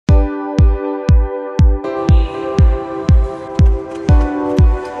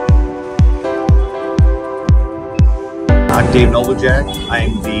Dave Noblejack.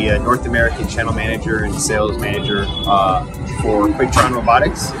 I'm the North American Channel Manager and Sales Manager for Quicktron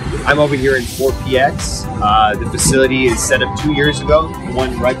Robotics. I'm over here in 4PX. The facility is set up 2 years ago, the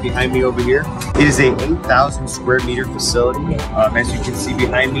one right behind me over here. It is a 8,000 square meter facility. As you can see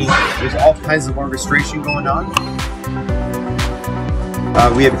behind me, there's all kinds of orchestration going on.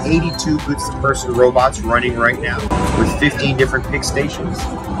 We have 82 goods-to-person robots running right now with 15 different pick stations.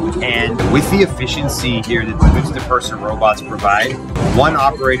 And with the efficiency here that the goods-to-person robots provide, one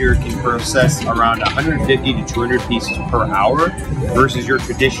operator can process around 150 to 200 pieces per hour versus your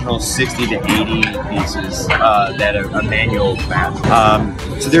traditional 60 to 80 pieces that a manual batch.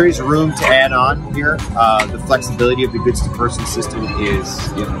 So there is room to add on here. The flexibility of the goods-to-person system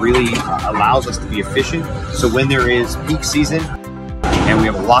it really allows us to be efficient. So when there is peak season, and we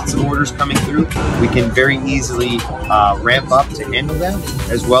have lots of orders coming through, we can very easily ramp up to handle them,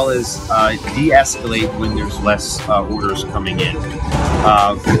 as well as de-escalate when there's less orders coming in.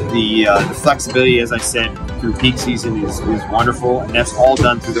 The flexibility, as I said, through peak season is wonderful, and that's all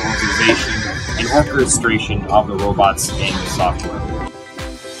done through the organization and orchestration of the robots and the software.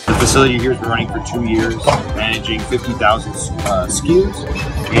 The facility here has been running for 2 years, managing 50,000 SKUs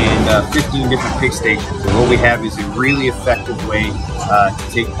and 15 different pick stations. And what we have is a really effective way to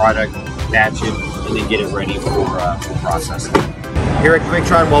take product, batch it, and then get it ready for processing. Here at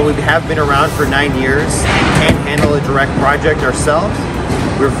Quicktron, while we have been around for 9 years, we can't handle a direct project ourselves.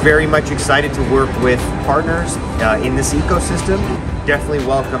 We're very much excited to work with partners in this ecosystem. Definitely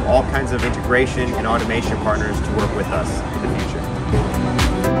welcome all kinds of integration and automation partners to work with us in the future.